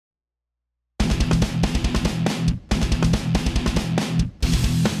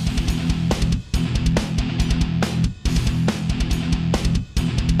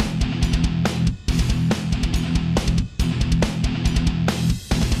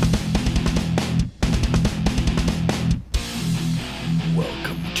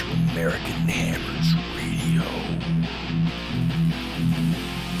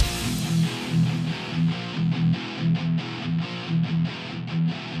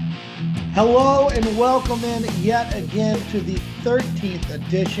Hello and welcome in yet again to the 13th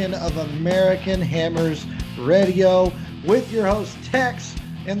edition of American Hammers Radio with your host Tex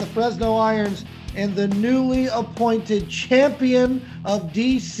and the Fresno Irons and the newly appointed champion of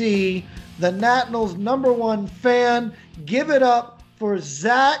DC, the Nationals' #1 fan. Give it up for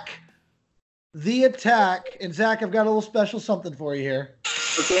Zach the Attack. And Zach, I've got a little special something for you here.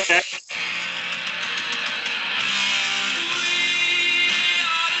 Okay.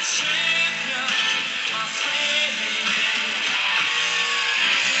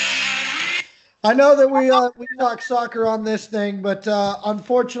 I know that we talk soccer on this thing, but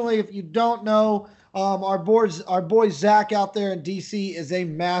unfortunately, if you don't know, our boy Zach out there in DC is a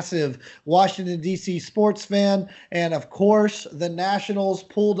massive Washington DC sports fan, and of course, the Nationals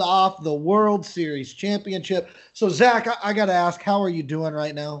pulled off the World Series championship. So, Zach, I got to ask, how are you doing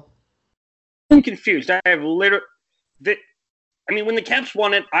right now? I'm confused. I mean, when the Caps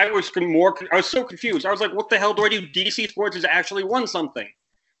won it, I was so confused. I was like, what the hell do I do? DC Sports has actually won something.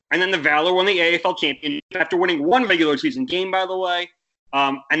 And then the Valor won the AFL championship after winning one regular season game, by the way.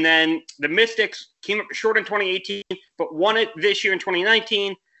 And then the Mystics came up short in 2018, but won it this year in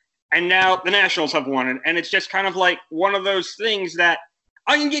 2019. And now the Nationals have won it. And it's just kind of like one of those things that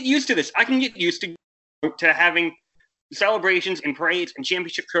I can get used to this. I can get used to having celebrations and parades and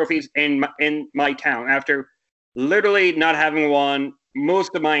championship trophies in my town after literally not having won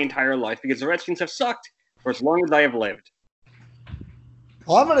most of my entire life because the Redskins have sucked for as long as I have lived.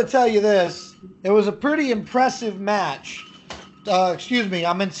 Well, I'm going to tell you this. It was a pretty impressive match.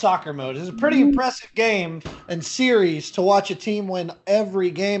 I'm in soccer mode. It was a pretty impressive game and series to watch a team win every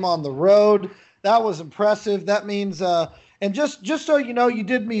game on the road. That was impressive. That means, and just so you know, you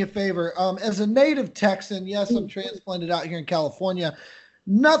did me a favor. As a native Texan, yes, I'm transplanted out here in California.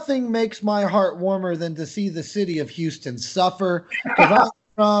 Nothing makes my heart warmer than to see the city of Houston suffer. Because I'm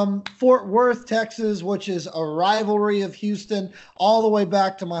from Fort Worth, Texas, which is a rivalry of Houston, all the way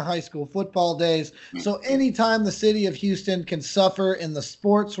back to my high school football days. So anytime the city of Houston can suffer in the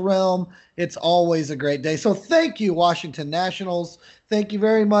sports realm, it's always a great day. So thank you, Washington Nationals. Thank you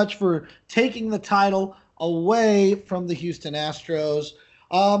very much for taking the title away from the Houston Astros.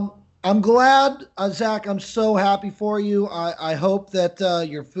 I'm glad, Zach. I'm so happy for you. I hope that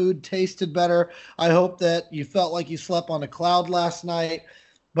your food tasted better. I hope that you felt like you slept on a cloud last night.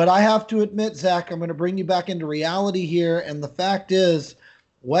 But I have to admit, Zach, I'm going to bring you back into reality here. And the fact is,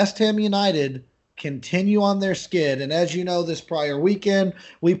 West Ham United continue on their skid. And as you know, this prior weekend,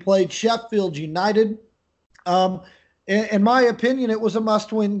 we played Sheffield United. In my opinion, it was a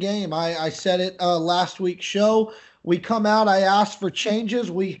must-win game. I said it last week's show. We come out, I asked for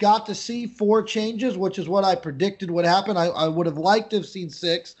changes. We got to see 4 changes, which is what I predicted would happen. I would have liked to have seen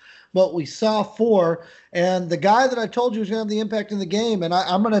 6, but we saw 4. And the guy that I told you was going to have the impact in the game, and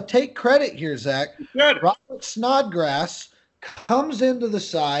I'm going to take credit here, Zach. Good. Robert Snodgrass comes into the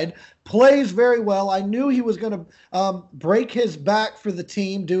side, plays very well. I knew he was going to break his back for the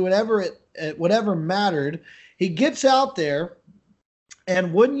team, do whatever mattered. He gets out there,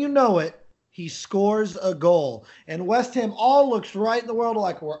 and wouldn't you know it, he scores a goal. And West Ham all looks right in the world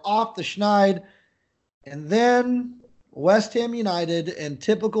like we're off the schneid. And then West Ham United, in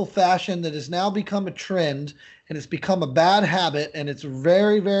typical fashion that has now become a trend, and it's become a bad habit, and it's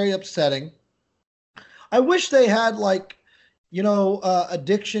very, very upsetting. I wish they had,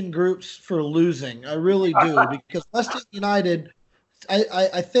 addiction groups for losing. I really do, because West Ham United,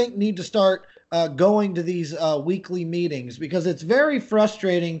 I think, need to start going to these weekly meetings, because it's very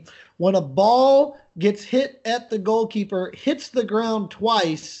frustrating when a ball gets hit at the goalkeeper, hits the ground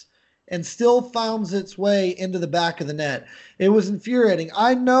twice, and still finds its way into the back of the net. It was infuriating.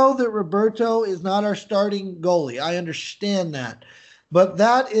 I know that Roberto is not our starting goalie. I understand that. But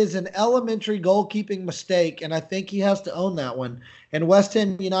that is an elementary goalkeeping mistake, and I think he has to own that one. And West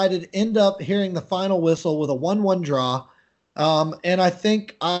Ham United end up hearing the final whistle with a 1-1 draw. And I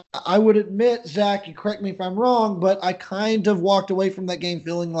think I would admit, Zach, you correct me if I'm wrong, but I kind of walked away from that game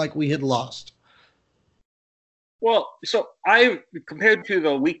feeling like we had lost. Well, so compared to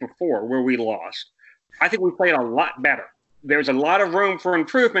the week before where we lost, I think we played a lot better. There's a lot of room for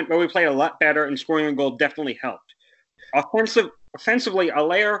improvement, but we played a lot better, and scoring a goal definitely helped. Offensively,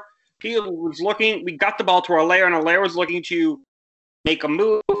 Allaire, he was looking, we got the ball to Allaire, and Allaire was looking to make a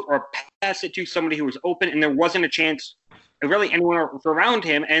move or pass it to somebody who was open, and there wasn't a chance really anyone around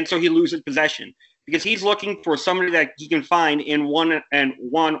him, and so he loses possession because he's looking for somebody that he can find in one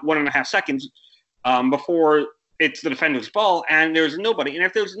and a half seconds before it's the defender's ball, and there's nobody. And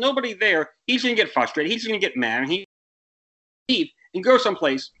if there's nobody there, he's going to get frustrated. He's going to get mad, and he leave and go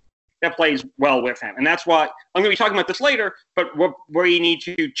someplace that plays well with him. And that's why I'm going to be talking about this later, but where you need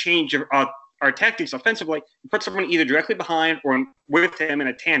to change our tactics offensively, put someone either directly behind or with him in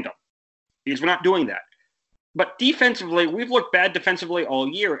a tandem, because we're not doing that. But defensively, we've looked bad defensively all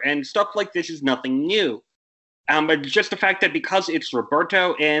year, and stuff like this is nothing new. But just the fact that because it's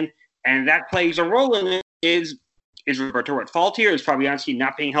Roberto and that plays a role in it, is Roberto at fault here? Is Fabianski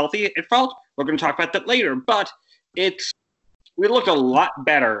not being healthy at fault? We're going to talk about that later. But we looked a lot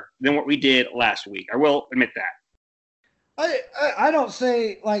better than what we did last week. I will admit that. I don't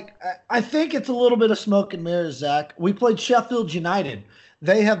say, like, I think it's a little bit of smoke and mirrors, Zach. We played Sheffield United.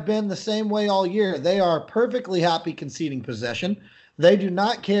 They have been the same way all year. They are perfectly happy conceding possession. They do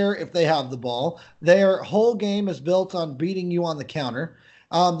not care if they have the ball. Their whole game is built on beating you on the counter.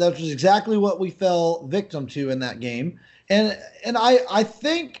 That was exactly what we fell victim to in that game. And I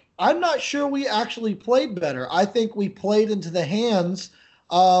think, I'm not sure we actually played better. I think we played into the hands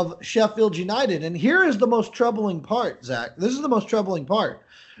of Sheffield United. And here is the most troubling part, Zach. This is the most troubling part.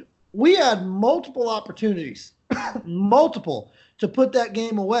 We had multiple opportunities, multiple, to put that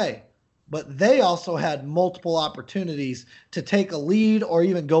game away. But they also had multiple opportunities to take a lead or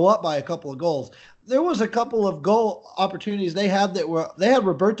even go up by a couple of goals. There was a couple of goal opportunities they had had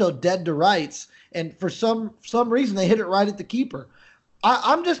Roberto dead to rights, and for some reason they hit it right at the keeper.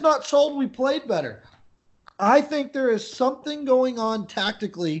 I'm just not sold we played better. I think there is something going on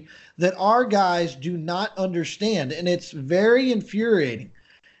tactically that our guys do not understand, and it's very infuriating.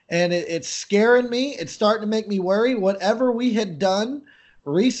 And it's scaring me. It's starting to make me worry. Whatever we had done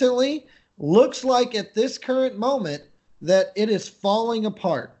recently looks like at this current moment that it is falling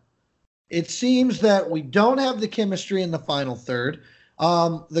apart. It seems that we don't have the chemistry in the final third.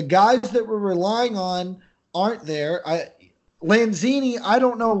 The guys that we're relying on aren't there. Lanzini, I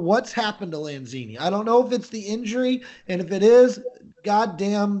don't know what's happened to Lanzini. I don't know if it's the injury, and if it is,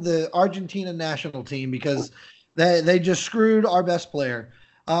 goddamn the Argentina national team, because they just screwed our best player.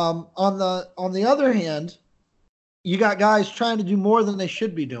 On the other hand, you got guys trying to do more than they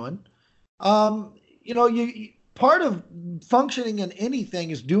should be doing. Part of functioning in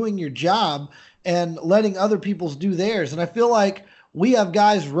anything is doing your job and letting other people's do theirs. And I feel like we have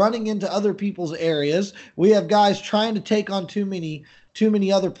guys running into other people's areas. We have guys trying to take on too many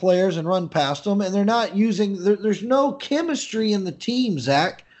other players and run past them, and they're not using. There's no chemistry in the team,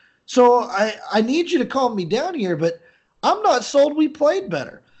 Zach. So I need you to calm me down here, but I'm not sold we played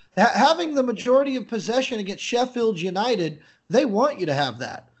better. Having the majority of possession against Sheffield United, they want you to have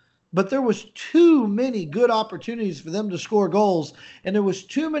that. But there was too many good opportunities for them to score goals, and there was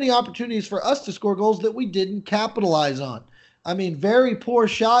too many opportunities for us to score goals that we didn't capitalize on. I mean, very poor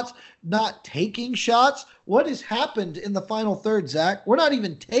shots, not taking shots. What has happened in the final third, Zach? We're not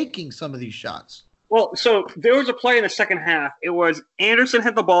even taking some of these shots. Well, so there was a play in the second half. It was Anderson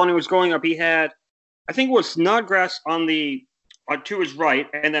had the ball and he was going up. He had, I think it was Snodgrass to his right,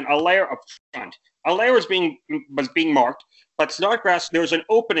 and then Allaire up front. Allaire was being marked, but Snodgrass, there was an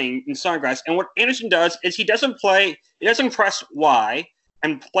opening in Snodgrass, and what Anderson does is he doesn't press Y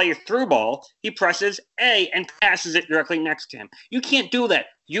and play a through ball. He presses A and passes it directly next to him. You can't do that.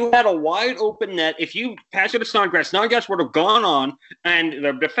 You had a wide open net. If you pass it to Snodgrass would have gone on, and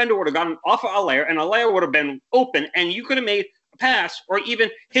the defender would have gotten off of Allaire, and Allaire would have been open, and you could have made a pass or even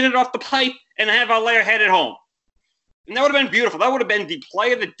hit it off the pipe and have Allaire head it home. And that would have been beautiful. That would have been the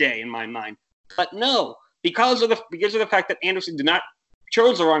play of the day in my mind. But no, because of the fact that Anderson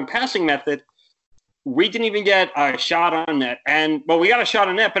chose the wrong passing method, we didn't even get a shot on net. We got a shot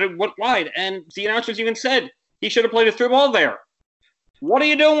on net, but it went wide. And the announcers even said he should have played a through ball there. What are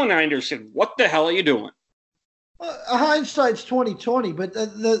you doing, Anderson? What the hell are you doing? Hindsight's 20/20, but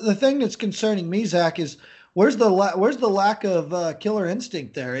the thing that's concerning me, Zach, is where's the lack of killer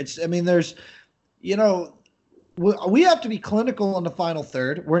instinct there? We have to be clinical in the final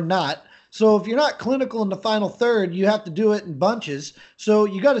third. We're not. So if you're not clinical in the final third, you have to do it in bunches. So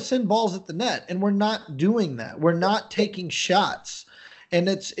you got to send balls at the net, and we're not doing that. We're not taking shots, and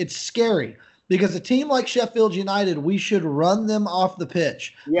it's scary because a team like Sheffield United, we should run them off the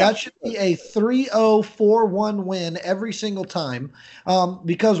pitch. Yeah. That should be a 3-0, 4-1 win every single time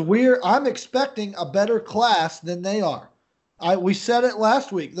because I'm expecting a better class than they are. We said it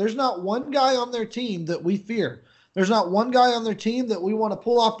last week. There's not one guy on their team that we fear. There's not one guy on their team that we want to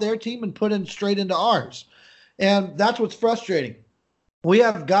pull off their team and put in straight into ours. And that's what's frustrating. We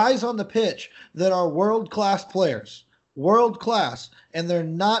have guys on the pitch that are world-class players, world-class, and they're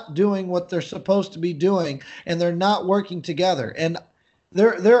not doing what they're supposed to be doing, and they're not working together. And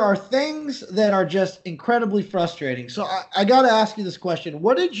there are things that are just incredibly frustrating. So I got to ask you this question.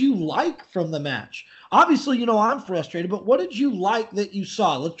 What did you like from the match? Obviously, I'm frustrated, but what did you like that you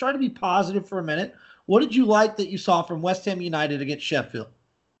saw? Let's try to be positive for a minute. What did you like that you saw from West Ham United against Sheffield?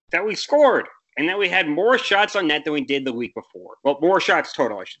 That we scored and that we had more shots on net than we did the week before. Well, more shots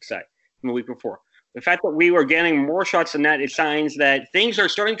total, I should say, than the week before. The fact that we were getting more shots on net is signs that things are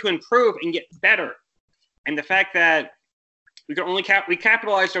starting to improve and get better. And the fact that we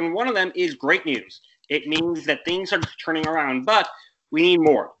capitalized on one of them is great news. It means that things are turning around, but we need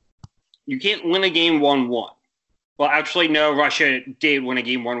more. You can't win a game 1-1. Well, actually, no, Russia did win a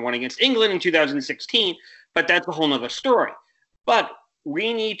game 1-1 against England in 2016, but that's a whole nother story. But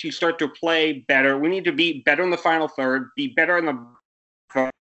we need to start to play better. We need to be better in the final third, be better in the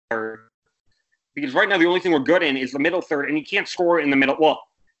third. Because right now, the only thing we're good in is the middle third, and you can't score in the middle. Well,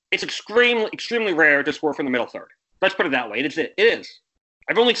 it's extremely rare to score from the middle third. Let's put it that way. It is.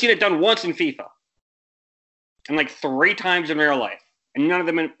 I've only seen it done once in FIFA. And like 3 times in real life. And none of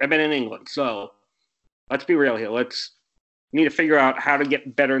them have been in England. So let's be real here. We need to figure out how to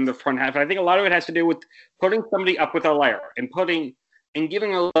get better in the front half. And I think a lot of it has to do with putting somebody up with a layer and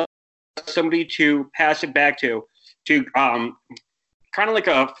giving somebody to pass it back to kind of like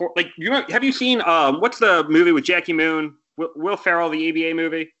have you seen what's the movie with Jackie Moon, Will Ferrell, the ABA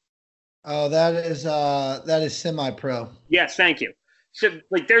movie? Oh, that is Semi-Pro. Yes, thank you. So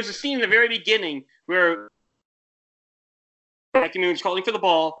there's a scene in the very beginning where Jackie Moon's calling for the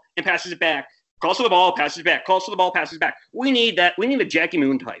ball and passes it back. Calls for the ball, passes it back. Calls for the ball, passes it back. We need that. We need a Jackie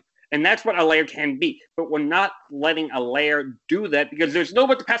Moon type. And that's what Allaire can be. But we're not letting Allaire do that because there's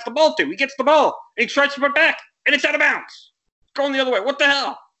nobody to pass the ball to. He gets the ball and he tries to put it back and it's out of bounds. It's going the other way. What the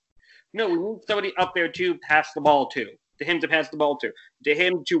hell? No, we need somebody up there to pass the ball to him to pass the ball to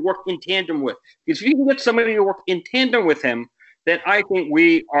him to work in tandem with. Because if you can get somebody to work in tandem with him, then I think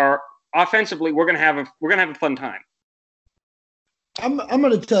we are offensively we're gonna have a fun time. I'm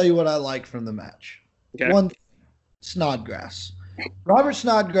going to tell you what I like from the match. Okay. One, Snodgrass. Robert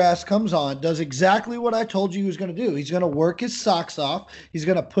Snodgrass comes on, does exactly what I told you he was going to do. He's going to work his socks off. He's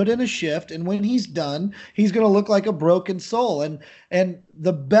going to put in a shift, and when he's done, he's going to look like a broken soul. And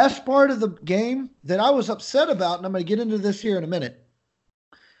the best part of the game that I was upset about, and I'm going to get into this here in a minute,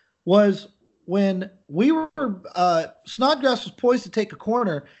 was when Snodgrass was poised to take a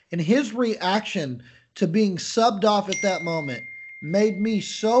corner, and his reaction to being subbed off at that moment made me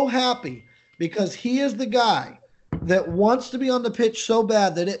so happy because he is the guy that wants to be on the pitch so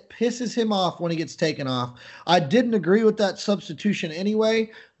bad that it pisses him off when he gets taken off. I didn't agree with that substitution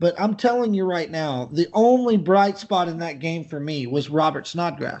anyway, but I'm telling you right now, the only bright spot in that game for me was Robert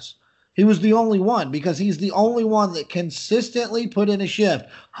Snodgrass. He was the only one because he's the only one that consistently put in a shift,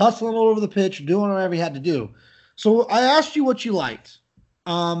 hustling all over the pitch, doing whatever he had to do. So I asked you what you liked.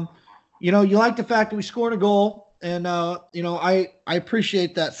 You like the fact that we scored a goal. And, I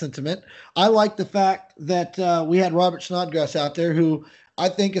appreciate that sentiment. I like the fact that we had Robert Snodgrass out there, who I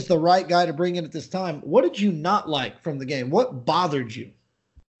think is the right guy to bring in at this time. What did you not like from the game? What bothered you?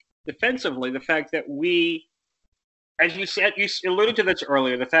 Defensively, the fact that we, as you said, you alluded to this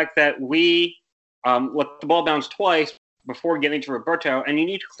earlier, the fact that we let the ball bounce twice before getting to Roberto, and you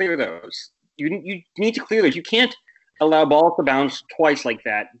need to clear those. You need to clear those. You can't allow balls to bounce twice like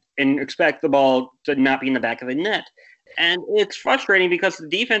that and expect the ball to not be in the back of the net. And it's frustrating because the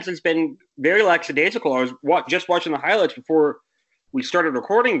defense has been very lackadaisical. I was just watching the highlights before we started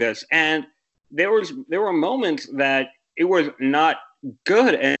recording this, and there were moments that it was not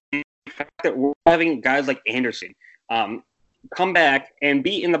good. And the fact that we're having guys like Anderson come back and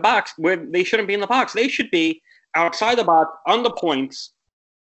be in the box where they shouldn't be in the box. They should be outside the box on the points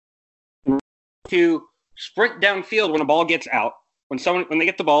to sprint downfield when a ball gets out, when they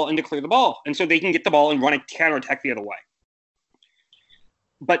get the ball and to clear the ball, and so they can get the ball and run a counterattack the other way.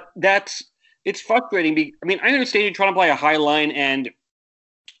 But it's frustrating. I understand you're trying to play a high line, and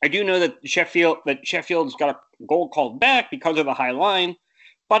I do know that Sheffield's got a goal called back because of the high line.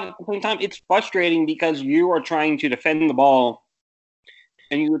 But at the same time, it's frustrating because you are trying to defend the ball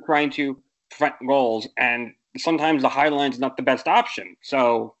and you are trying to prevent goals, and sometimes the high line is not the best option.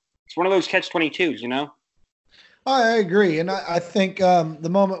 So it's one of those catch-22s, I agree. And I think the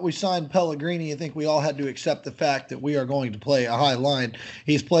moment we signed Pellegrini, I think we all had to accept the fact that we are going to play a high line.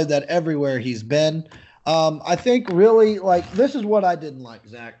 He's played that everywhere he's been. I think really, this is what I didn't like,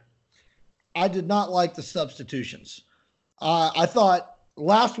 Zach. I did not like the substitutions. I thought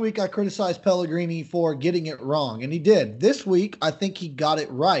last week I criticized Pellegrini for getting it wrong, and he did. This week, I think he got it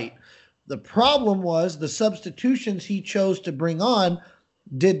right. The problem was the substitutions he chose to bring on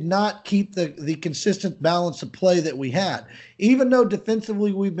did not keep the consistent balance of play that we had. Even though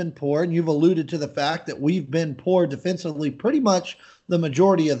defensively we've been poor, and you've alluded to the fact that we've been poor defensively pretty much the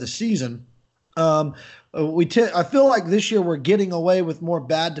majority of the season, Um, I feel like this year we're getting away with more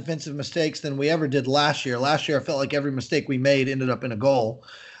bad defensive mistakes than we ever did last year. Last year, I felt like every mistake we made ended up in a goal.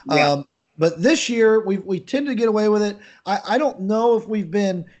 Yeah. But this year, we tend to get away with it. I don't know if we've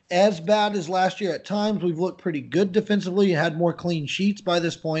been as bad as last year. At times, we've looked pretty good defensively, had more clean sheets by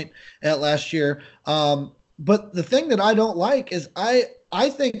this point at last year. But the thing that I don't like is I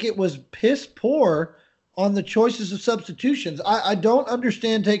think it was piss poor on the choices of substitutions. I don't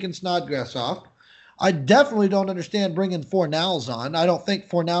understand taking Snodgrass off. I definitely don't understand bringing Fornals on. I don't think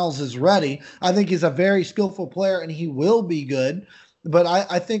Fornals is ready. I think he's a very skillful player and he will be good. But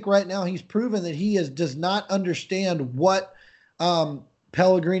I think right now he's proven that does not understand what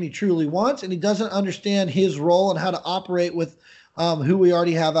Pellegrini truly wants, and he doesn't understand his role and how to operate with who we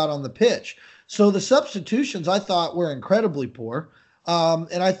already have out on the pitch. So the substitutions I thought were incredibly poor.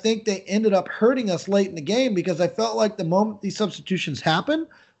 And I think they ended up hurting us late in the game because I felt like the moment these substitutions happened,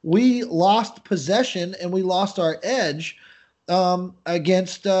 we lost possession and we lost our edge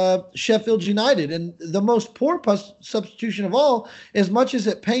against Sheffield United. And the most poor substitution of all, as much as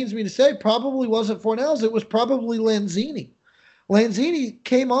it pains me to say, probably wasn't Fornals. It was probably Lanzini. Lanzini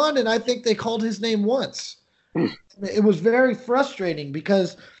came on, and I think they called his name once. It was very frustrating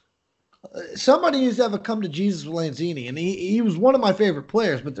because somebody needs to have a come to Jesus with Lanzini, and he was one of my favorite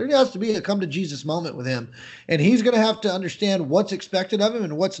players, but there has to be a come to Jesus moment with him, and he's going to have to understand what's expected of him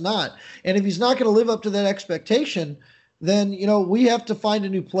and what's not. And if he's not going to live up to that expectation, then we have to find a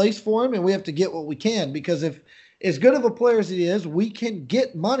new place for him, and we have to get what we can, because if as good of a player as he is, we can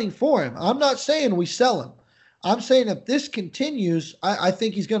get money for him. I'm not saying we sell him. I'm saying if this continues, I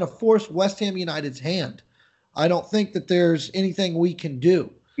think he's going to force West Ham United's hand. I don't think that there's anything we can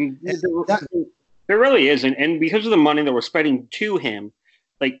do. There really isn't, and because of the money that we're spending to him,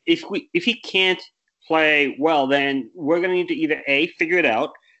 like if he can't play well, then we're going to need to either A, figure it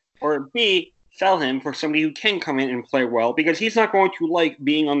out, or B, sell him for somebody who can come in and play well, because he's not going to like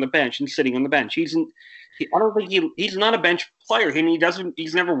being on the bench and sitting on the bench. I don't think he's not a bench player, and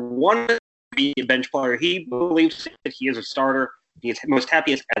he's never wanted to be a bench player. He believes that he is a starter. He is most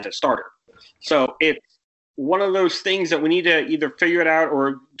happiest as a starter. So it's one of those things that we need to either figure it out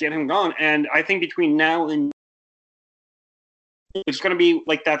or get him gone. And I think between now and it's going to be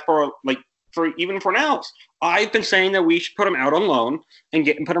like that for now. I've been saying that we should put him out on loan and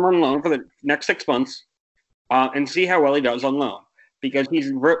put him on loan for the next 6 months and see how well he does on loan, because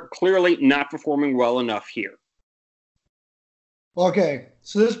he's clearly not performing well enough here. Okay,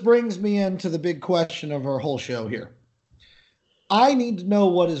 so this brings me into the big question of our whole show here. I need to know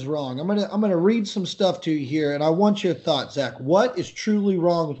what is wrong. I'm gonna read some stuff to you here, and I want your thoughts, Zach. What is truly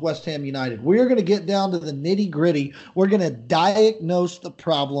wrong with West Ham United? We're gonna get down to the nitty-gritty. We're gonna diagnose the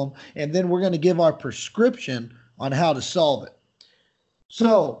problem, and then we're gonna give our prescription on how to solve it.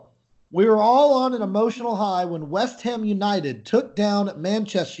 So we were all on an emotional high when West Ham United took down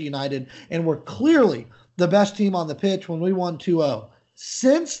Manchester United and were clearly the best team on the pitch when we won 2-0.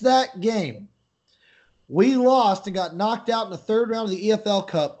 Since that game, we lost and got knocked out in the third round of the EFL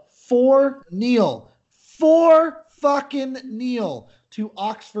Cup 4-0. 4-fucking-0 to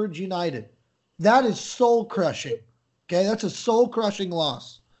Oxford United. That is soul-crushing. Okay, that's a soul-crushing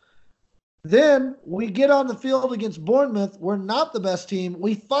loss. Then we get on the field against Bournemouth. We're not the best team.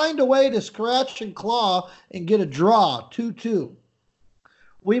 We find a way to scratch and claw and get a draw, 2-2.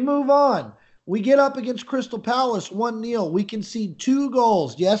 We move on. We get up against Crystal Palace, 1-0. We concede 2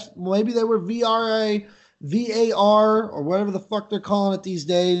 goals. Yes, maybe they were VAR, or whatever the fuck they're calling it these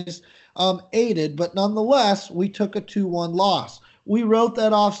days, aided, but nonetheless, we took a 2-1 loss. We wrote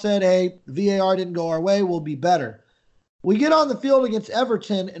that off, said, hey, VAR didn't go our way, we'll be better. We get on the field against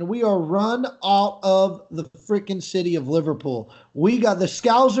Everton, and we are run out of the freaking city of Liverpool. The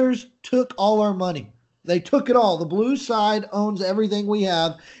Scousers took all our money. They took it all. The blue side owns everything we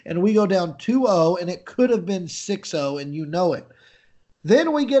have, and we go down 2-0, and it could have been 6-0, and you know it.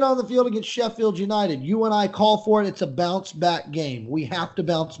 Then we get on the field against Sheffield United. You and I call for it. It's a bounce-back game. We have to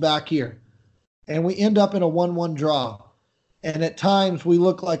bounce back here. And we end up in a 1-1 draw. And at times, we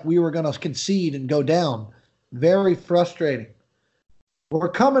look like we were going to concede and go down. Very frustrating. We're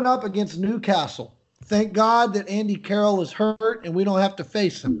coming up against Newcastle. Thank God that Andy Carroll is hurt and we don't have to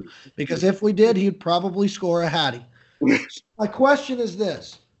face him, because if we did, he'd probably score a hattie. My question is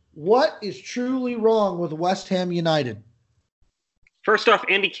this. What is truly wrong with West Ham United? First off,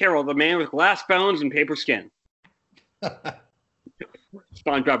 Andy Carroll, the man with glass bones and paper skin.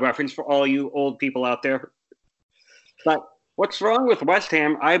 SpongeBob reference for all you old people out there. But what's wrong with West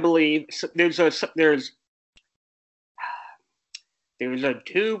Ham, I believe, there's a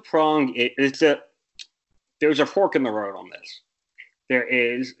two-pronged, there's a fork in the road on this. There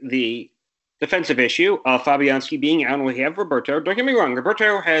is the defensive issue of Fabianski being out, and we have Roberto. Don't get me wrong,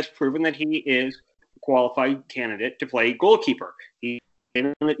 Roberto has proven that he is a qualified candidate to play goalkeeper. He's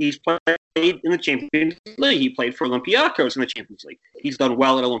played in the Champions League. He played for Olympiacos in the Champions League. He's done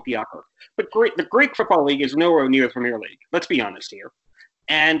well at Olympiacos. But the Greek Football League is nowhere near the Premier League. Let's be honest here.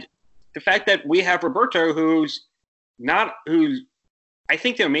 And the fact that we have Roberto, I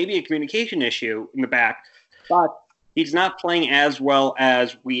think there may be a communication issue in the back, but he's not playing as well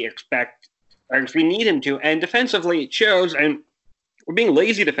as we expect, or as we need him to. And defensively, it shows, and we're being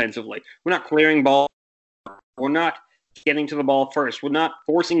lazy defensively. We're not clearing ball. We're not getting to the ball first. We're not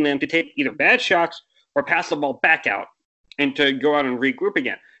forcing them to take either bad shots or pass the ball back out and to go out and regroup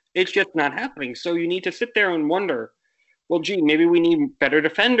again. It's just not happening. So you need to sit there and wonder, well, gee, maybe we need better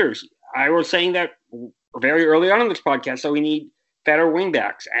defenders. I was saying that very early on in this podcast, so we need better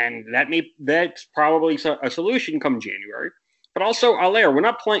wingbacks, and that's probably a solution come January. But also Allaire,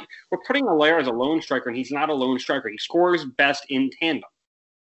 we're putting Allaire as a lone striker, and he's not a lone striker. He scores best in tandem.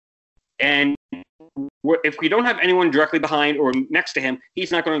 And if we don't have anyone directly behind or next to him,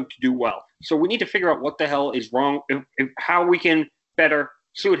 he's not going to do well. So we need to figure out what the hell is wrong, how we can better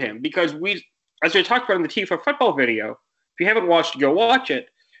suit him. Because as we talked about in the Tifa football video, if you haven't watched, go watch it.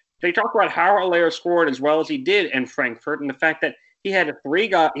 They talk about how Allaire scored as well as he did in Frankfurt, and the fact that he had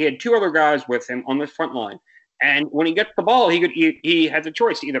two other guys with him on the front line. And when he gets the ball, he had the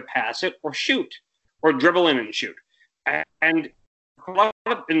choice to either pass it or shoot, or dribble in and shoot. And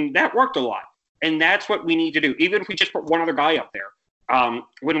that worked a lot. And that's what we need to do, even if we just put one other guy up there.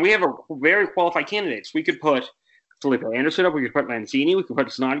 When we have a very qualified candidates, we could put Felipe Anderson up, we could put Lanzini, we could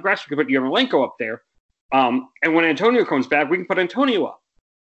put Snodgrass, we could put Yarmolenko up there. And when Antonio comes back, we can put Antonio up.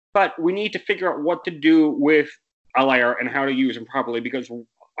 But we need to figure out what to do with Allaire and how to use him properly, because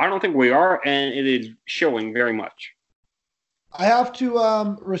I don't think we are, and it is showing very much. I have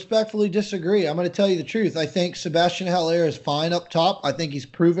to respectfully disagree. I'm going to tell you the truth. I think Sebastian Haller is fine up top. I think he's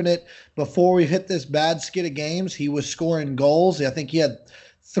proven it before we hit this bad skid of games. He was scoring goals. I think he had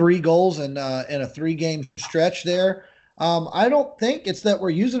 3 goals in a 3-game stretch there. I don't think it's that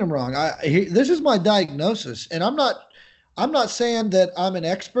we're using him wrong. This is my diagnosis, and I'm not saying that I'm an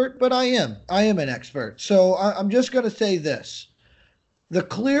expert, but I am. I am an expert. So I'm just going to say this. The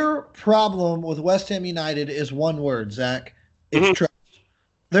clear problem with West Ham United is one word, Zach. It's trust.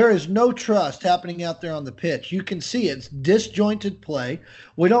 There is no trust happening out there on the pitch. You can see it's disjointed play.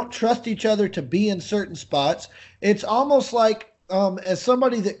 We don't trust each other to be in certain spots. It's almost like, as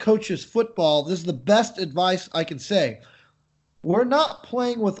somebody that coaches football, this is the best advice I can say. We're not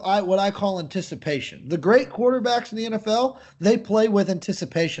playing with what I call anticipation. The great quarterbacks in the NFL, they play with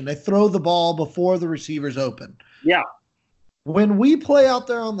anticipation. They throw the ball before the receiver's open. Yeah. When we play out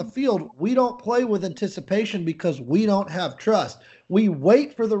there on the field, we don't play with anticipation because we don't have trust. We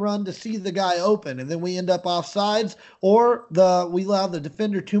wait for the run to see the guy open, and then we end up offsides, or we allow the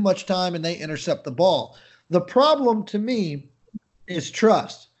defender too much time and they intercept the ball. The problem to me is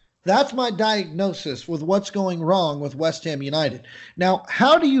trust. That's my diagnosis with what's going wrong with West Ham United. Now,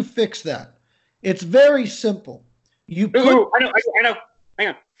 how do you fix that? It's very simple. I know. Hang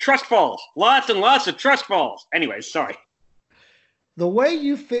on. Trust falls. Lots and lots of trust falls. Anyways, sorry. The way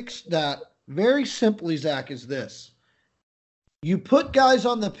you fix that, very simply, Zach, is this. You put guys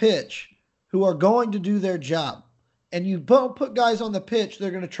on the pitch who are going to do their job, and you don't put guys on the pitch they're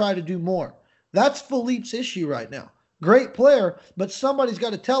going to try to do more. That's Philippe's issue right now. Great player, but somebody's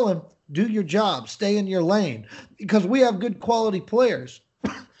got to tell him, do your job, stay in your lane, because we have good quality players.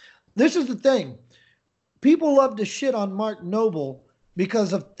 This is the thing. People love to shit on Mark Noble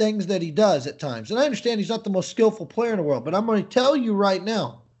because of things that he does at times. And I understand he's not the most skillful player in the world, but I'm going to tell you right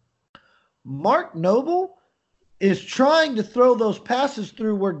now, Mark Noble is trying to throw those passes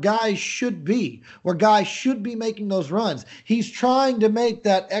through where guys should be making those runs. He's trying to make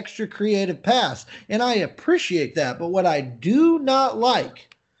that extra creative pass, and I appreciate that. But what I do not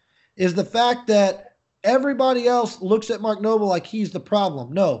like is the fact that everybody else looks at Mark Noble like he's the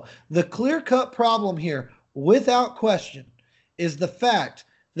problem. No, the clear-cut problem here, without question, is the fact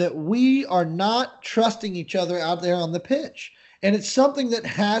that we are not trusting each other out there on the pitch. And it's something that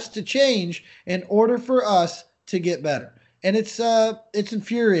has to change in order for us to get better. And it's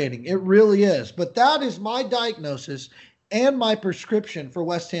infuriating. It really is. But that is my diagnosis and my prescription for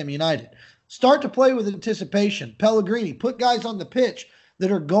West Ham United. Start to play with anticipation. Pellegrini, put guys on the pitch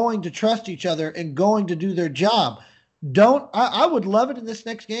that are going to trust each other and going to do their job. I would love it in this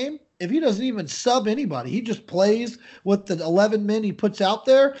next game if he doesn't even sub anybody. He just plays with the 11 men he puts out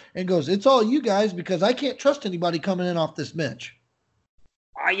there and goes, it's all you guys, because I can't trust anybody coming in off this bench.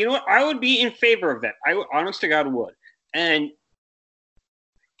 You know what? I would be in favor of that. I honest to God would. And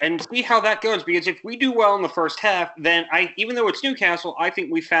and see how that goes. Because if we do well in the first half, then even though it's Newcastle, I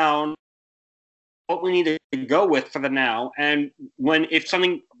think we found what we need to go with for the now. And if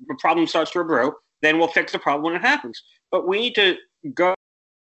a problem starts to grow, then we'll fix the problem when it happens. But we need to go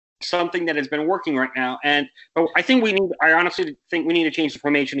something that has been working right now. But I honestly think we need to change the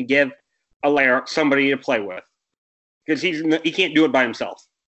formation to give Allaire somebody to play with, because he can't do it by himself.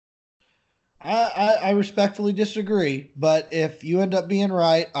 I respectfully disagree, but if you end up being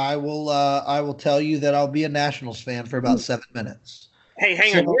right, I will tell you that I'll be a Nationals fan for about 7 minutes. Hey,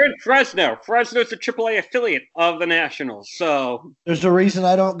 hang on. We're in Fresno. Fresno's the AAA affiliate of the Nationals. So there's a reason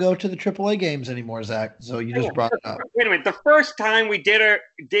I don't go to the AAA games anymore, Zach. So you just brought it up. Wait a minute. The first time we did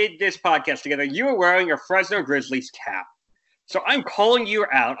this podcast together, you were wearing a Fresno Grizzlies cap. So I'm calling you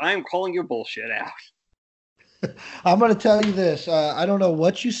out. I'm calling your bullshit out. I'm going to tell you this. I don't know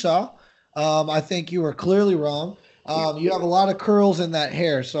what you saw. I think you were clearly wrong. You have a lot of curls in that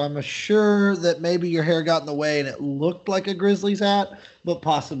hair, so I'm sure that maybe your hair got in the way and it looked like a Grizzlies hat, but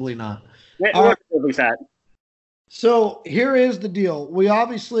possibly not. Grizzlies hat. So here is the deal. We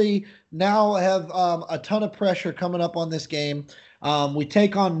obviously now have a ton of pressure coming up on this game. We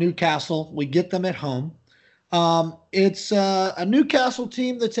take on Newcastle. We get them at home. It's a Newcastle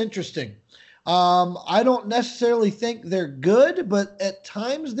team that's interesting. I don't necessarily think they're good, but at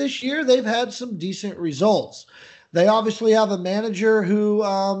times this year they've had some decent results. They obviously have a manager who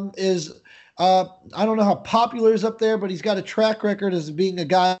is I don't know how popular is up there, but he's got a track record as being a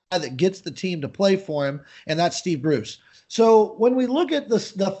guy that gets the team to play for him, and that's Steve Bruce. So when we look at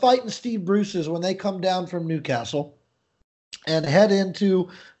the fighting Steve Bruce's when they come down from Newcastle and head into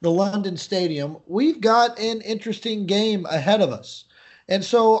the London Stadium, we've got an interesting game ahead of us. And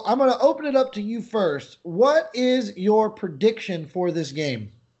so I'm going to open it up to you first. What is your prediction for this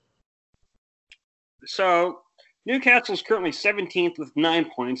game? So Newcastle is currently 17th with 9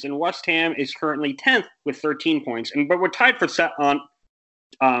 points, and West Ham is currently 10th with 13 points. But we're tied for seventh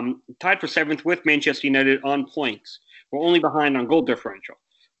with Manchester United on points. We're only behind on goal differential,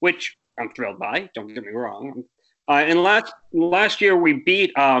 which I'm thrilled by. Don't get me wrong. And last year we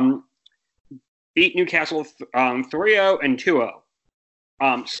beat Newcastle 3-0 and 2-0.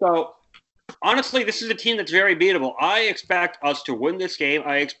 So honestly, this is a team that's very beatable. I expect us to win this game.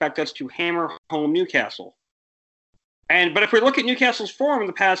 I expect us to hammer home Newcastle. But if we look at Newcastle's form in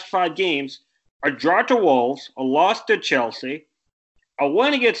the past 5 games, a draw to Wolves, a loss to Chelsea, a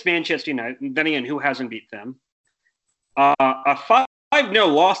win against Manchester United, and then again, who hasn't beat them, a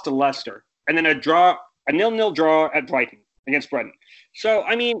 5-0 loss to Leicester, and then a 0-0 draw at Brighton against Brighton. So,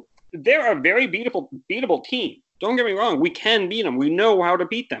 I mean, they're a very beatable team. Don't get me wrong. We can beat them. We know how to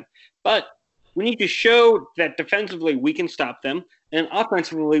beat them. But we need to show that defensively we can stop them, and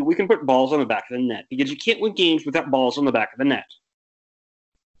offensively we can put balls on the back of the net, because you can't win games without balls on the back of the net.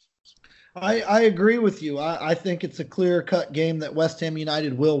 I agree with you. I think it's a clear-cut game that West Ham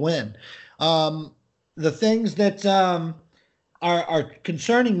United will win. The things that are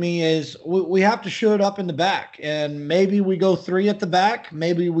concerning me is we have to show it up in the back, and maybe we go 3 at the back,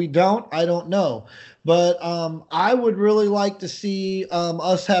 maybe we don't. I don't know. But I would really like to see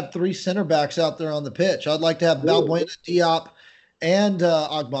us have 3 center backs out there on the pitch. I'd like to have Balbuena, Diop, and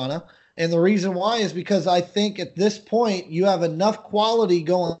Ogbonna. And the reason why is because I think at this point you have enough quality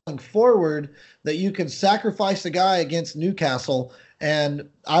going forward that you can sacrifice a guy against Newcastle. And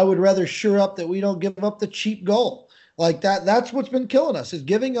I would rather sure up that we don't give up the cheap goal. Like that's what's been killing us, is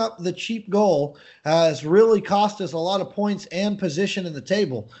giving up the cheap goal has really cost us a lot of points and position in the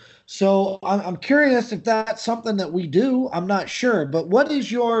table. So I'm curious if that's something that we do. I'm not sure. But what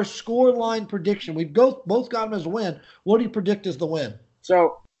is your score line prediction? We've both got them as a win. What do you predict as the win?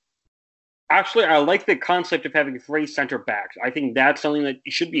 So, actually, I like the concept of having 3 center backs. I think that's something that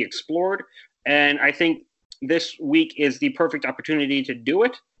should be explored. And I think this week is the perfect opportunity to do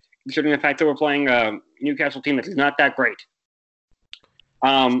it, considering the fact that we're playing a Newcastle team that is not that great.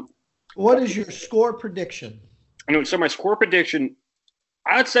 What is your score prediction? So my score prediction,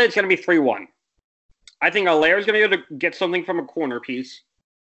 I'd say it's going to be 3-1. I think Allaire is going to be able to get something from a corner piece.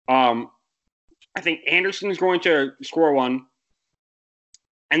 I think Anderson is going to score 1.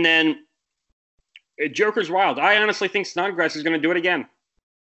 And then Joker's wild. I honestly think Snodgrass is going to do it again.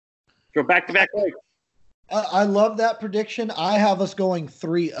 Go back-to-back legs. I love that prediction. I have us going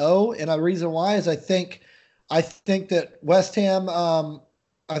 3-0, and the reason why is I think that West Ham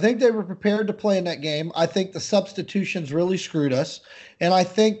I think they were prepared to play in that game. I think the substitutions really screwed us. And I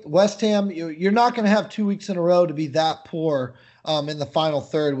think West Ham, you're not going to have 2 weeks in a row to be that poor in the final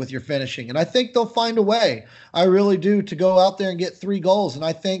third with your finishing. And I think they'll find a way. I really do, to go out there and get 3 goals. And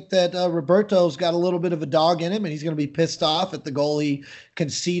I think that Roberto's got a little bit of a dog in him, and he's going to be pissed off at the goal he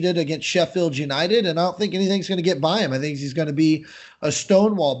conceded against Sheffield United. And I don't think anything's going to get by him. I think he's going to be a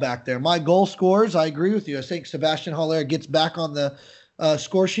stonewall back there. My goal scorers, I agree with you. I think Sebastian Haller gets back on the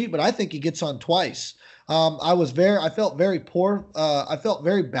score sheet, but I think he gets on twice. I felt very poor. I felt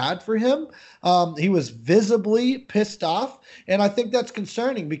very bad for him. He was visibly pissed off, and I think that's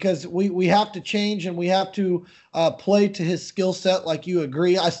concerning because we have to change and we have to play to his skill set. Like you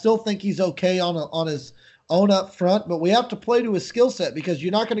agree, I still think he's okay on his own up front, but we have to play to his skill set because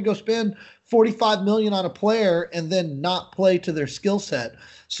you're not going to go spend $45 million on a player and then not play to their skill set.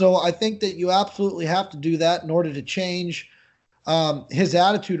 So I think that you absolutely have to do that in order to change his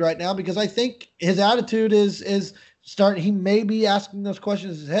attitude right now, because I think his attitude is starting. He may be asking those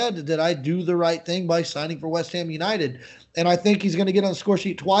questions in his head. Did I do the right thing by signing for West Ham United? And I think he's going to get on the score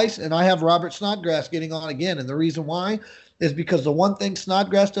sheet twice. And I have Robert Snodgrass getting on again. And the reason why is because the one thing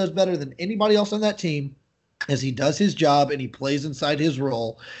Snodgrass does better than anybody else on that team is he does his job and he plays inside his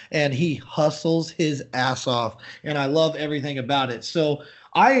role and he hustles his ass off. And I love everything about it. So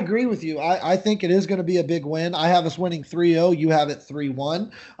I agree with you. I think it is going to be a big win. I have us winning 3-0. You have it 3-1.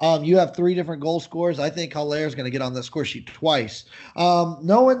 You have 3 different goal scorers. I think Haller is going to get on the score sheet twice.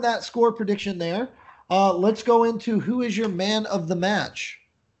 Knowing that score prediction there, let's go into who is your man of the match.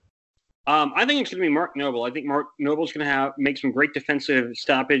 I think it's going to be Mark Noble. I think Mark Noble's going to make some great defensive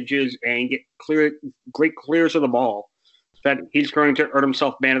stoppages and get great clears of the ball. That he's going to earn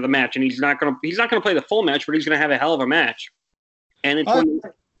himself man of the match, and he's not going to play the full match, but he's going to have a hell of a match. And it's I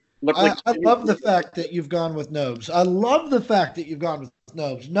love the fact that you've gone with Nobes.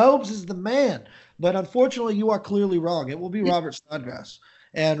 Nobes is the man, but unfortunately, you are clearly wrong. It will be Robert Snodgrass,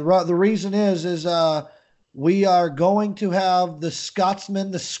 and the reason is we are going to have the Scotsman,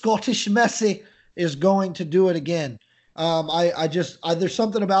 the Scottish Messi, is going to do it again. There's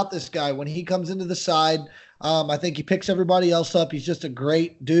something about this guy when he comes into the side. I think he picks everybody else up. He's just a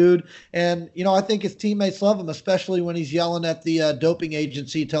great dude. And, I think his teammates love him, especially when he's yelling at the doping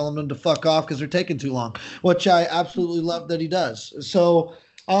agency, telling them to fuck off because they're taking too long, which I absolutely love that he does. So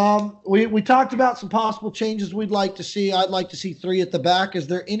we talked about some possible changes we'd like to see. I'd like to see 3 at the back. Is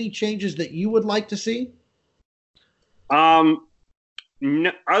there any changes that you would like to see?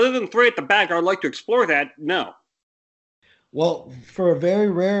 No, other than 3 at the back, I would like to explore that. No. Well, for a very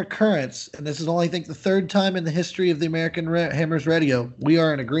rare occurrence, and this is only, I think, the 3rd time in the history of the American Hammers Radio, we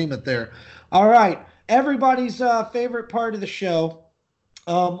are in agreement there. All right. Everybody's favorite part of the show.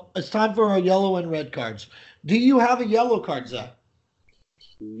 It's time for our yellow and red cards. Do you have a yellow card, Zach?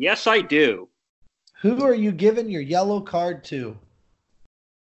 Yes, I do. Who are you giving your yellow card to?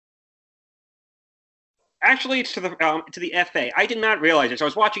 Actually, it's to the FA. I did not realize this. I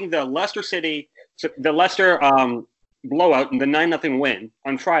was watching the Leicester blowout and the 9-0 win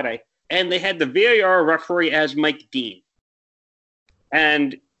on Friday, and they had the VAR referee as Mike Dean.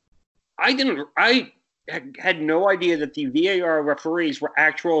 And I had no idea that the VAR referees were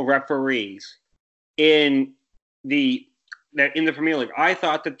actual referees in the Premier League. I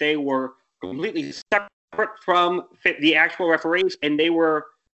thought that they were completely separate from the actual referees, and they were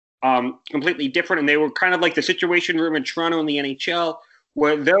completely different, and they were kind of like the Situation Room in Toronto in the NHL,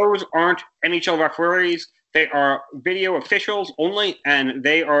 where those aren't NHL referees. They are video officials only, and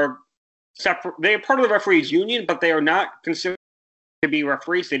they are separate. They are part of the referees union, but they are not considered to be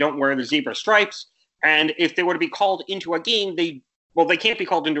referees. They don't wear the zebra stripes, and if they were to be called into a game, they can't be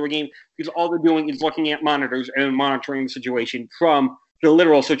called into a game because all they're doing is looking at monitors and monitoring the situation from the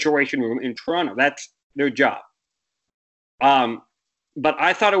literal Situation Room in Toronto. That's their job. But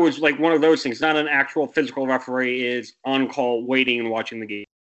I thought it was like one of those things, not an actual physical referee is on call waiting and watching the game.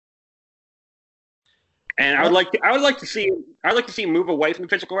 And I would like to see move away from the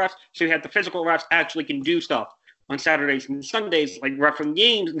physical refs, so you have the physical refs actually can do stuff on Saturdays and Sundays, like refereeing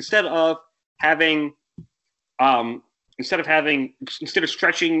games, instead of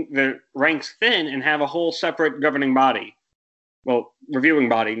stretching the ranks thin and have a whole separate governing body, reviewing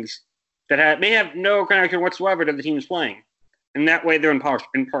bodies that may have no connection whatsoever to the teams playing, and that way they're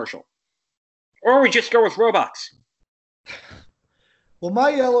impartial. Or we just go with robots. Well, my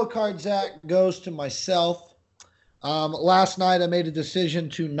yellow card, Zach, goes to myself. Last night I made a decision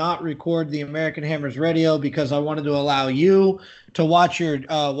to not record the American Hammers Radio because I wanted to allow you to watch your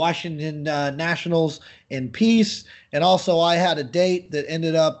Washington Nationals in peace. And also I had a date that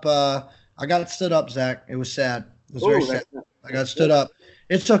ended up I got stood up, Zach. It was sad. It was very sad. I got stood up.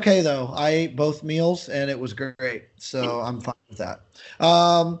 It's okay, though. I ate both meals, and it was great. So I'm fine with that.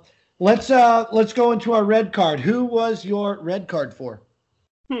 Let's go into our red card. Who was your red card for?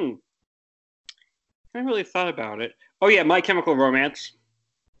 I really thought about it. Oh yeah, My Chemical Romance.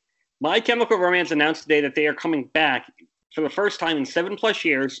 My Chemical Romance announced today that they are coming back for the first time in 7+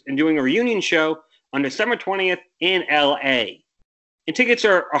 years and doing a reunion show on December 20th in LA. And tickets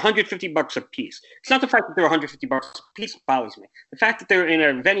are $150 a piece. It's not the fact that they're $150 a piece that bothers me. The fact that they're in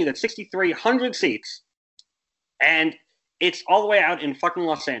a venue that's 6,300 seats, and it's all the way out in fucking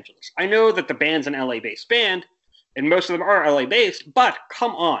Los Angeles. I know that the band's an LA-based band, and most of them are LA-based, but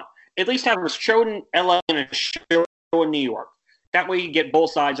come on. At least have a show in LA and a show in New York. That way you get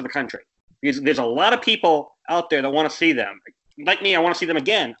both sides of the country. Because there's a lot of people out there that want to see them. Like me, I want to see them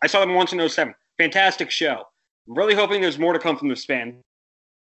again. I saw them once in 2007. Fantastic show. I'm really hoping there's more to come from this band.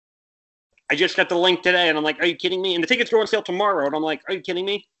 I just got the link today, and I'm like, are you kidding me? And the tickets go on sale tomorrow, and I'm like, are you kidding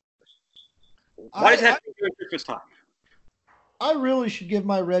me? Why does it have to be during Christmas time? I really should give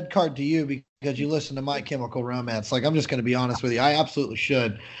my red card to you because you listen to My Chemical Romance. Like, I'm just going to be honest with you. I absolutely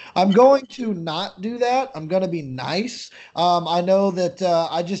should. I'm going to not do that. I'm going to be nice. I know that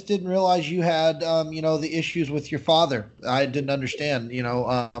I just didn't realize you had, the issues with your father. I didn't understand,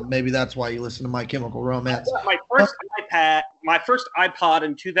 maybe that's why you listen to My Chemical Romance. My first iPod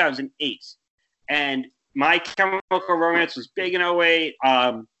in 2008. And My Chemical Romance was big in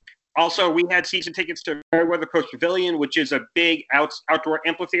 2008. Also, we had season tickets to Meriwether Coast Pavilion, which is a big outdoor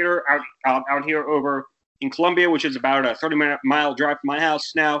amphitheater out here over in Columbia, which is about a 30-mile drive from my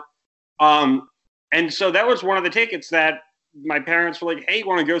house now. And so that was one of the tickets that my parents were like, hey, you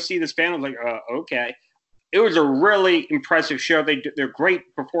want to go see this band? I was like, okay. It was a really impressive show. They're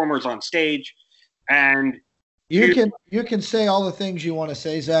great performers on stage. And you can say all the things you want to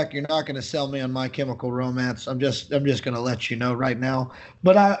say, Zach. You're not going to sell me on My Chemical Romance. I'm just going to let you know right now.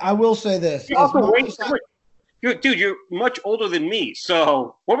 But I will say this. Dude, you're much older than me.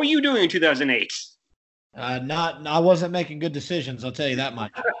 So what were you doing in 2008? I wasn't making good decisions. I'll tell you that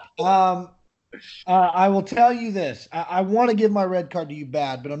much. I will tell you this. I want to give my red card to you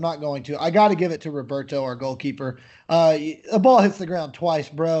bad, but I'm not going to. I got to give it to Roberto, our goalkeeper. A ball hits the ground twice,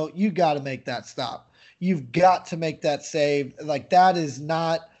 bro. You got to make that stop. You've got to make that save. Like, that is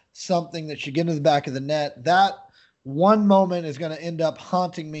not something that should get into the back of the net. That one moment is going to end up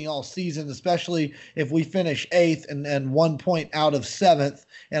haunting me all season, especially if we finish 8th and 1 point out of 7th.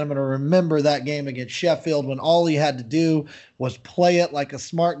 And I'm going to remember that game against Sheffield when all he had to do was play it like a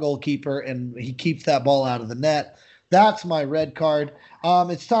smart goalkeeper, and he keeps that ball out of the net. That's my red card.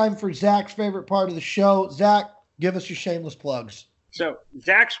 It's time for Zach's favorite part of the show. Zach, give us your shameless plugs. So,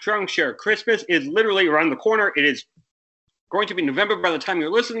 Zach's Drunk Show. Christmas is literally around the corner. It is going to be November by the time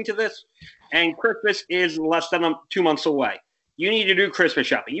you're listening to this, and Christmas is less than 2 months away. You need to do Christmas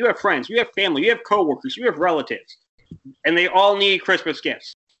shopping. You have friends, you have family, you have coworkers, you have relatives, and they all need Christmas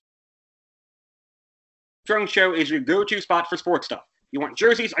gifts. Drunk Show is your go-to spot for sports stuff. You want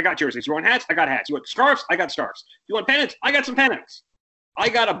jerseys? I got jerseys. You want hats? I got hats. You want scarves? I got scarves. You want pennants? I got some pennants. I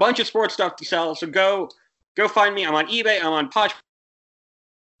got a bunch of sports stuff to sell, so go find me. I'm on eBay. I'm on Posh.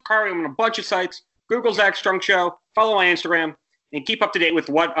 I'm on a bunch of sites. Google Zach Strunk Show. Follow my Instagram and keep up to date with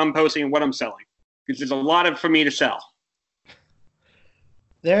what I'm posting and what I'm selling, because there's a lot for me to sell.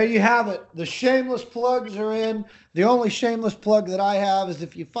 There you have it. The shameless plugs are in. The only shameless plug that I have is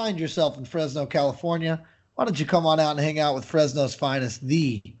if you find yourself in Fresno, California, why don't you come on out and hang out with Fresno's finest,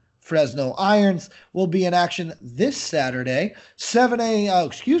 the Fresno Irons. Will be in action this Saturday,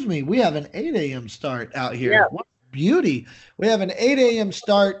 we have an 8 a.m. start out here. Yeah. What beauty. We have an 8 a.m.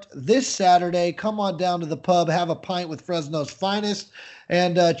 start this Saturday. Come on down to the pub, have a pint with Fresno's finest,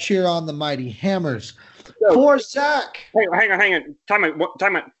 and cheer on the Mighty Hammers. For Zach. Hey, hang on. Time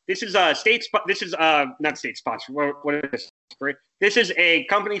out. This is not state sponsor. What is this? This is a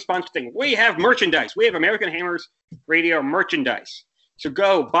company sponsored thing. We have merchandise. We have American Hammers Radio merchandise. So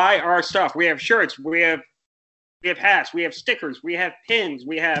go buy our stuff. We have shirts. We have hats. We have stickers. We have pins.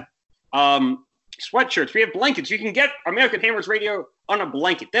 We have sweatshirts. We have blankets. You can get American Hammers Radio on a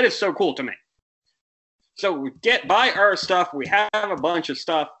blanket. That is so cool to me. So buy our stuff. We have a bunch of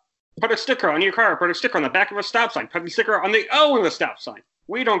stuff. Put a sticker on your car. Put a sticker on the back of a stop sign. Put a sticker on the O in the stop sign.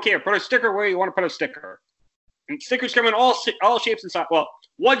 We don't care. Put a sticker where you want to put a sticker. And stickers come in all shapes and sizes. Well,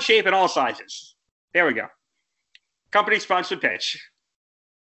 one shape in all sizes. There we go. Company sponsored pitch.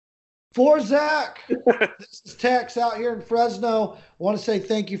 For Zach, this is Tex out here in Fresno. I want to say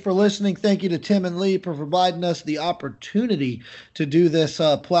thank you for listening. Thank you to Tim and Lee for providing us the opportunity to do this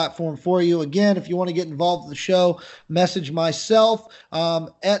platform for you. Again, if you want to get involved with the show, message myself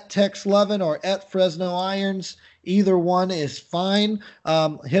at Tex Levin or at Fresno Irons. Either one is fine.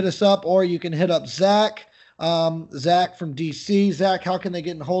 Hit us up, or you can hit up Zach. Zach from DC. Zach, how can they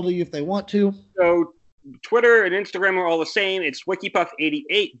get in hold of you if they want to? So Twitter and Instagram are all the same. It's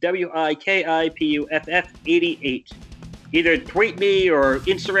Wikipuff88, WIKIPUFF88. Either tweet me or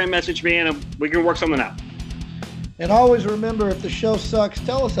Instagram message me, and we can work something out. And always remember, if the show sucks,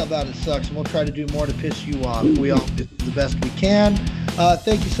 tell us about it sucks, and we'll try to do more to piss you off. We all do the best we can.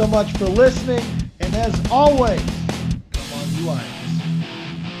 Thank you so much for listening, and as always, come on, you Lions.